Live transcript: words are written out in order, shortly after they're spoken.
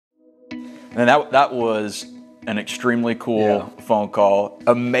And that was an extremely cool phone call.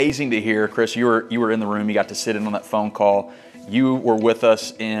 Amazing to hear, Chris. You were in the room. You got to sit in on that phone call. You were with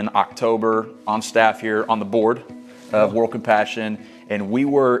us in October on staff here on the board of World Compassion, and we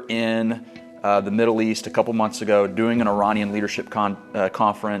were in the Middle East a couple months ago doing an Iranian leadership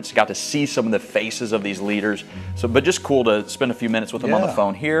conference. Got to see some of the faces of these leaders. But just cool to spend a few minutes with them on the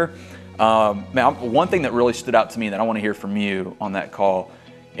phone here. One thing that really stood out to me that I want to hear from you on that call,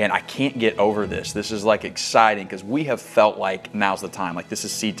 and I can't get over this. This is like exciting because we have felt like now's the time. Like this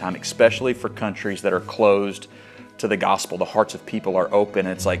is seed time, especially for countries that are closed to the gospel. The hearts of people are open.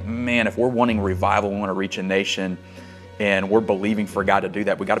 It's like, man, if we're wanting revival, we want to reach a nation, and we're believing for God to do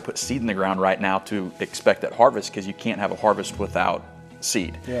that, we got to put seed in the ground right now to expect that harvest, because you can't have a harvest without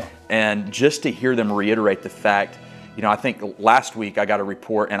seed. Yeah. And just to hear them reiterate the fact, I think last week I got a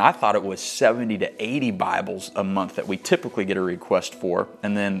report, and I thought it was 70 to 80 Bibles a month that we typically get a request for,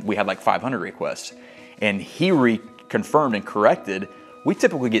 and then we had like 500 requests. And he reconfirmed and corrected, we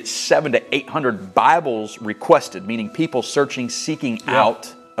typically get 700 to 800 Bibles requested, meaning people seeking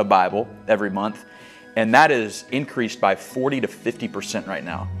out a Bible every month. And that is increased by 40 to 50% right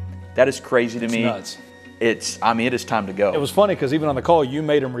now. That is crazy to me. Nuts. It is time to go. It was funny because even on the call, you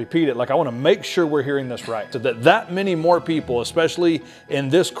made him repeat it. Like, I want to make sure we're hearing this right. So that many more people, especially in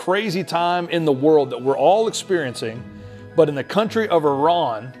this crazy time in the world that we're all experiencing, but in the country of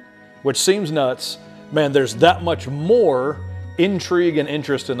Iran, which seems nuts, man, there's that much more intrigue and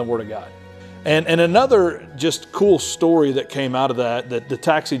interest in the Word of God. And another just cool story that came out of that the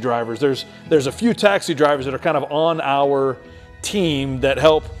taxi drivers, there's a few taxi drivers that are kind of on our team that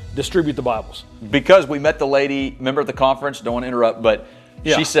help distribute the Bibles. Because we met the lady, remember at the conference, don't want to interrupt, but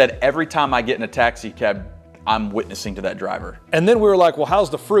she said, every time I get in a taxi cab, I'm witnessing to that driver. And then we were like, well, how's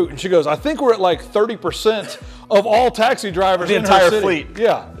the fruit? And she goes, I think we're at like 30% of all taxi drivers the in entire her city. fleet.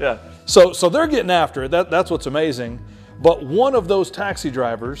 Yeah. So they're getting after it. That's what's amazing. But one of those taxi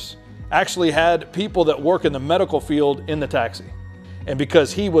drivers actually had people that work in the medical field in the taxi. And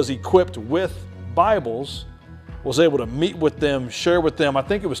because he was equipped with Bibles, was able to meet with them, share with them, I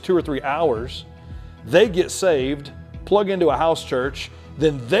think it was 2 or 3 hours. They get saved, plug into a house church,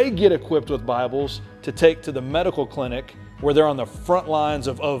 then they get equipped with Bibles to take to the medical clinic where they're on the front lines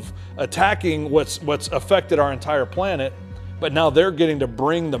of attacking what's affected our entire planet. But now they're getting to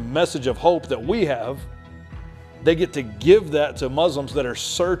bring the message of hope that we have. They get to give that to Muslims that are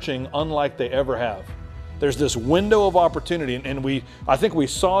searching unlike they ever have. There's this window of opportunity, and I think we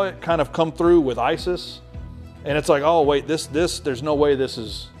saw it kind of come through with ISIS. And it's like, oh wait, there's no way this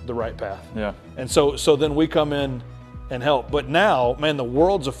is the right path. Yeah. And so then we come in and help. But now, man, the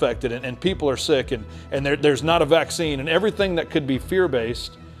world's affected, and people are sick, and there's not a vaccine, and everything that could be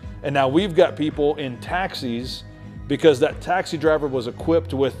fear-based. And now we've got people in taxis because that taxi driver was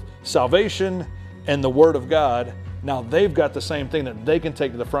equipped with salvation and the Word of God. Now they've got the same thing that they can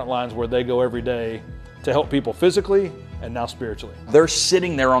take to the front lines where they go every day to help people physically and now spiritually. They're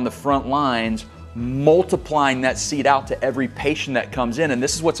sitting there on the front lines multiplying that seed out to every patient that comes in. And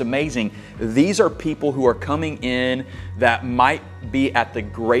this is what's amazing. These are people who are coming in that might be at the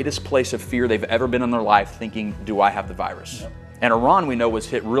greatest place of fear they've ever been in their life, thinking, do I have the virus? Yep. And Iran, we know, was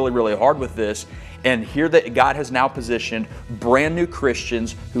hit really, really hard with this. And here that God has now positioned brand new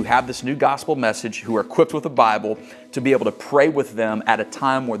Christians who have this new gospel message, who are equipped with a Bible, to be able to pray with them at a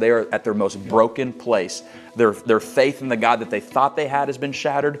time where they are at their most broken place. Their faith in the God that they thought they had has been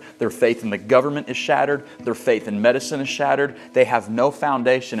shattered. Their faith in the government is shattered. Their faith in medicine is shattered. They have no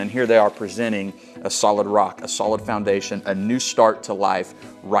foundation, and here they are presenting a solid rock, a solid foundation, a new start to life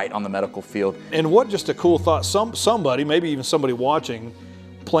right on the medical field. And what just a cool thought. Somebody, maybe even somebody watching,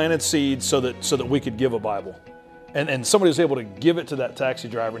 planted seeds so that we could give a Bible. And somebody was able to give it to that taxi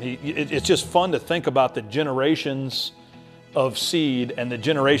driver. And it's just fun to think about the generations of seed and the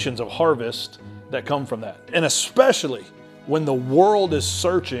generations of harvest that come from that. And especially when the world is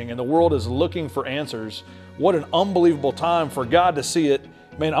searching and the world is looking for answers, what an unbelievable time for God to see it.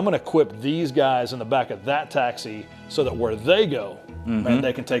 Man, I'm going to equip these guys in the back of that taxi so that where they go, man,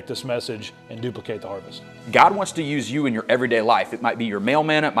 they can take this message and duplicate the harvest. God wants to use you in your everyday life. It might be your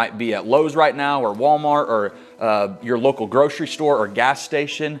mailman, it might be at Lowe's right now, or Walmart, or your local grocery store or gas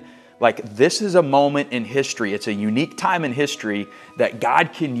station. Like, this is a moment in history. It's a unique time in history that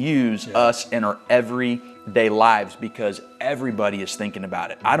God can use us in our everyday lives, because everybody is thinking about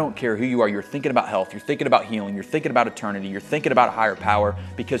it. I don't care who you are. You're thinking about health. You're thinking about healing. You're thinking about eternity. You're thinking about a higher power,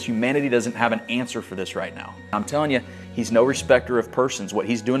 because humanity doesn't have an answer for this right now. I'm telling you, He's no respecter of persons. What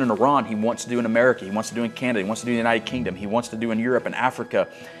He's doing in Iran, He wants to do in America. He wants to do in Canada. He wants to do in the United Kingdom. He wants to do in Europe and Africa.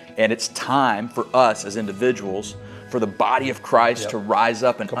 And it's time for us as individuals, for the body of Christ to rise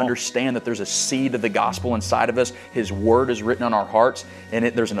up and understand that there's a seed of the gospel inside of us. His word is written on our hearts, and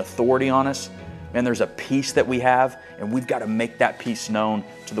there's an authority on us. And there's a peace that we have, and we've got to make that peace known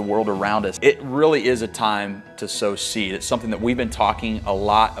to the world around us. It really is a time to sow seed. It's something that we've been talking a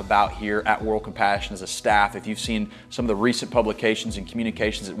lot about here at World Compassion as a staff. If you've seen some of the recent publications and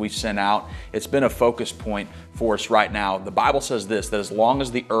communications that we've sent out, it's been a focus point for us right now. The Bible says this, that as long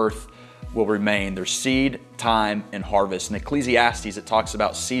as the earth will remain, there's seed, time, and harvest. In Ecclesiastes, it talks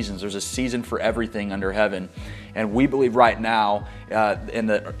about seasons. There's a season for everything under heaven. And we believe right now in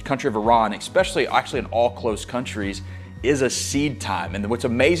the country of Iran, especially actually in all closed countries, is a seed time. And what's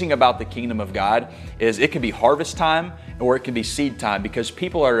amazing about the kingdom of God is it can be harvest time or it can be seed time, because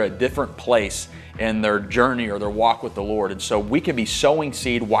people are at a different place in their journey or their walk with the Lord. And so we can be sowing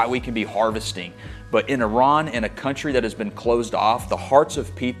seed while we can be harvesting. But in Iran, in a country that has been closed off, the hearts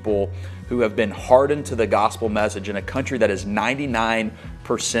of people who have been hardened to the gospel message, in a country that is 99%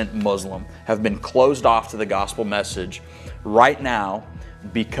 Muslim, have been closed off to the gospel message right now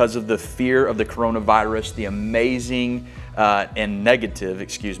because of the fear of the coronavirus, the amazing and negative,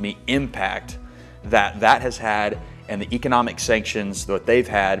 impact that has had, and the economic sanctions that they've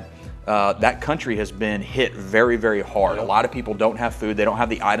had. That country has been hit very, very hard. A lot of people don't have food. They don't have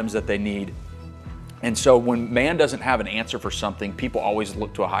the items that they need. And so when man doesn't have an answer for something, people always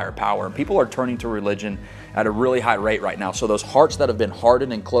look to a higher power. And people are turning to religion at a really high rate right now. So those hearts that have been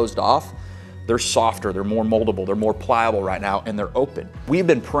hardened and closed off, they're softer, they're more moldable, they're more pliable right now, and they're open. We've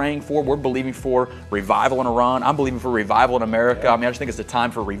been praying for, we're believing for revival in Iran. I'm believing for revival in America. I mean, I just think it's a time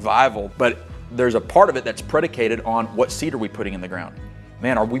for revival. But there's a part of it that's predicated on what seed are we putting in the ground.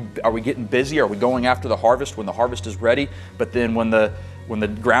 Man, are we getting busy? Are we going after the harvest when the harvest is ready? But then when the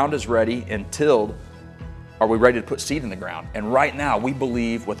ground is ready and tilled, are we ready to put seed in the ground? And right now, we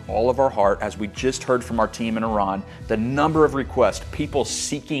believe with all of our heart, as we just heard from our team in Iran, the number of requests, people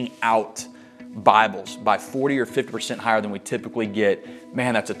seeking out Bibles by 40 or 50% higher than we typically get.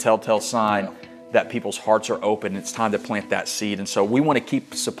 Man, that's a telltale sign that people's hearts are open. It's time to plant that seed. And so we want to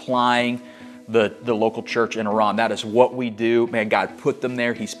keep supplying the local church in Iran. That is what we do. Man, God put them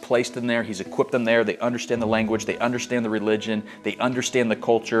there. He's placed them there. He's equipped them there. They understand the language. They understand the religion. They understand the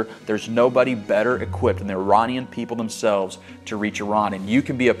culture. There's nobody better equipped than the Iranian people themselves to reach Iran. And you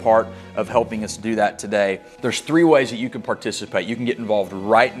can be a part of helping us do that today. There's 3 ways that you can participate. You can get involved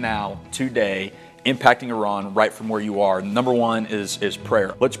right now, today, impacting Iran right from where you are. Number 1 is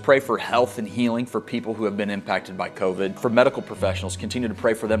prayer. Let's pray for health and healing for people who have been impacted by COVID. For medical professionals, continue to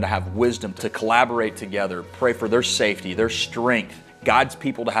pray for them to have wisdom, to collaborate together. Pray for their safety, their strength. God's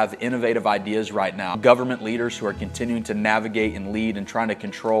people to have innovative ideas right now. Government leaders who are continuing to navigate and lead and trying to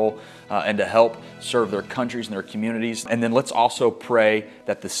control and to help serve their countries and their communities. And then let's also pray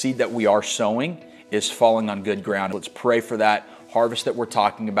that the seed that we are sowing is falling on good ground. Let's pray for that harvest that we're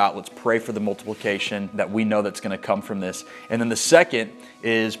talking about. Let's pray for the multiplication that we know that's going to come from this. And then the second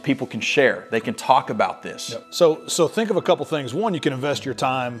is people can share. They can talk about this. Yep. So think of a couple things. One, you can invest your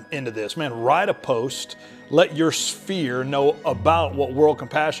time into this. Man, write a post. Let your sphere know about what World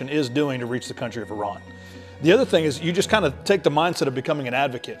Compassion is doing to reach the country of Iran. The other thing is you just kind of take the mindset of becoming an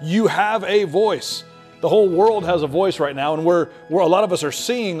advocate. You have a voice. The whole world has a voice right now, and we're a lot of us are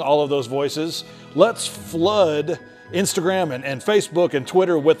seeing all of those voices. Let's flood Instagram and Facebook and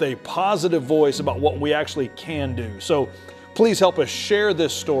Twitter with a positive voice about what we actually can do. So please help us share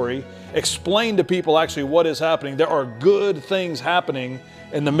this story, explain to people actually what is happening. There are good things happening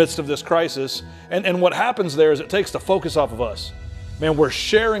in the midst of this crisis. And what happens there is it takes the focus off of us. Man, we're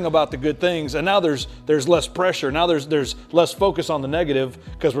sharing about the good things, and now there's less pressure. Now there's less focus on the negative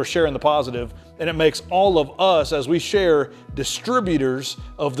because we're sharing the positive, and it makes all of us, as we share, distributors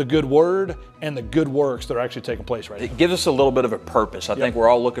of the good word and the good works that are actually taking place right now. It gives us a little bit of a purpose. I think we're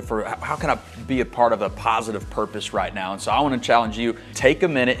all looking for, how can I be a part of a positive purpose right now? And so I want to challenge you, take a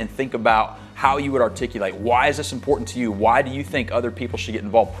minute and think about how you would articulate, why is this important to you? Why do you think other people should get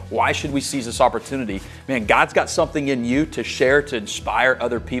involved? Why should we seize this opportunity? Man, God's got something in you to share, to inspire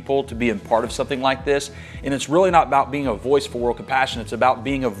other people to be a part of something like this. And it's really not about being a voice for World Compassion. It's about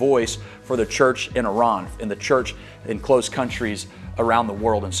being a voice for the church in Iran, in the church in closed countries around the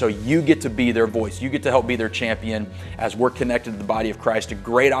world. And so you get to be their voice. You get to help be their champion as we're connected to the body of Christ. A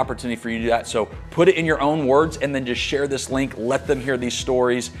great opportunity for you to do that. So put it in your own words and then just share this link. Let them hear these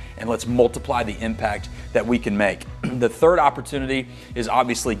stories and let's multiply the impact that we can make. The third opportunity is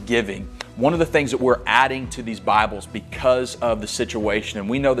obviously giving. One of the things that we're adding to these Bibles because of the situation, and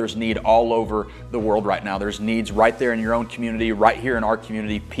we know there's need all over the world right now. There's needs right there in your own community, right here in our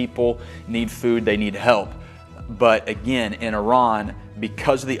community. People need food, they need help. But again, in Iran,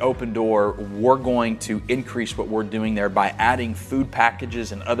 because of the open door, we're going to increase what we're doing there by adding food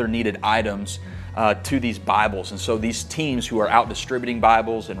packages and other needed items to these Bibles. And so these teams who are out distributing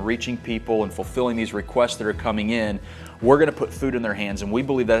Bibles and reaching people and fulfilling these requests that are coming in, we're going to put food in their hands. And we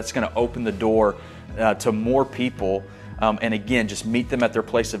believe that it's going to open the door to more people. And again, just meet them at their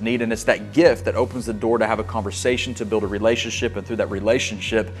place of need. And it's that gift that opens the door to have a conversation, to build a relationship, and through that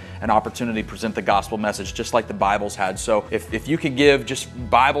relationship, an opportunity to present the gospel message, just like the Bibles had. So if you could give just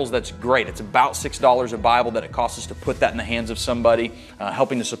Bibles, that's great. It's about $6 a Bible that it costs us to put that in the hands of somebody,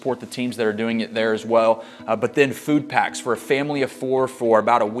 helping to support the teams that are doing it there as well. But then food packs for a family of 4 for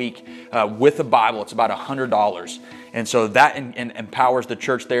about a week with a Bible, it's about $100. And so that empowers the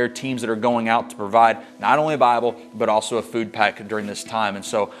church there, teams that are going out to provide not only a Bible, but also a food pack during this time. And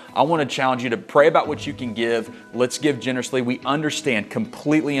so I want to challenge you to pray about what you can give. Let's give generously. We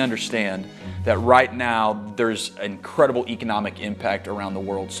completely understand that right now there's incredible economic impact around the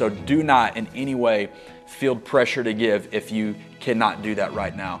world. So do not in any way feel pressure to give if you cannot do that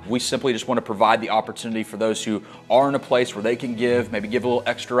right now. We simply just want to provide the opportunity for those who are in a place where they can give, maybe give a little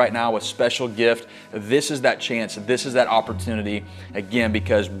extra right now, a special gift. This is that chance, this is that opportunity, again,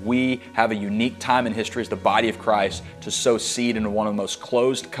 because we have a unique time in history as the body of Christ to sow seed into one of the most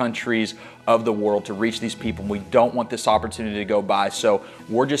closed countries of the world to reach these people. We don't want this opportunity to go by. So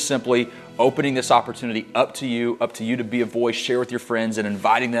we're just simply opening this opportunity up to you to be a voice, share with your friends, and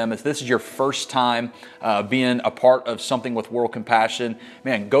inviting them. If this is your first time being a part of something with World Compassion,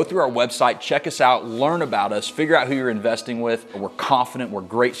 man, go through our website, check us out, learn about us, figure out who you're investing with. We're confident, we're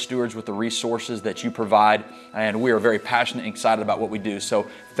great stewards with the resources that you provide, and we are very passionate and excited about what we do. So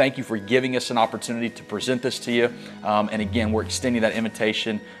thank you for giving us an opportunity to present this to you. And again, we're extending that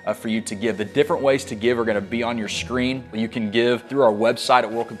invitation for you to give. The different ways to give are going to be on your screen. You can give through our website at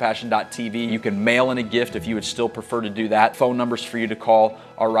worldcompassion.tv. You can mail in a gift if you would still prefer to do that. Phone numbers for you to call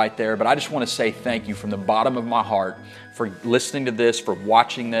are right there. But I just want to say thank you from the bottom of my heart for listening to this, for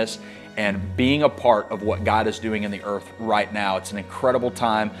watching this, and being a part of what God is doing in the earth right now. It's an incredible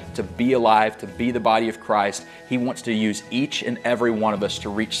time to be alive, to be the body of Christ. He wants to use each and every one of us to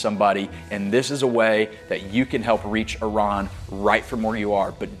reach somebody, and this is a way that you can help reach Iran right from where you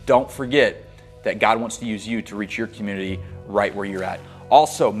are. But don't forget that God wants to use you to reach your community right where you're at.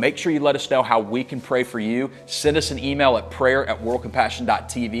 Also, make sure you let us know how we can pray for you. Send us an email at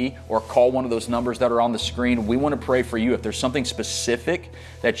prayer@worldcompassion.tv or call one of those numbers that are on the screen. We want to pray for you. If there's something specific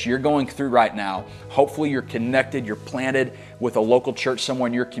that you're going through right now, hopefully you're connected, you're planted with a local church somewhere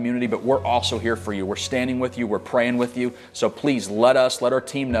in your community, but we're also here for you. We're standing with you, we're praying with you. So please let our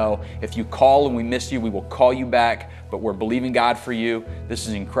team know. If you call and we miss you, we will call you back, but we're believing God for you. This is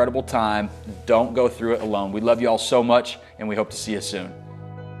an incredible time. Don't go through it alone. We love you all so much, and we hope to see you soon.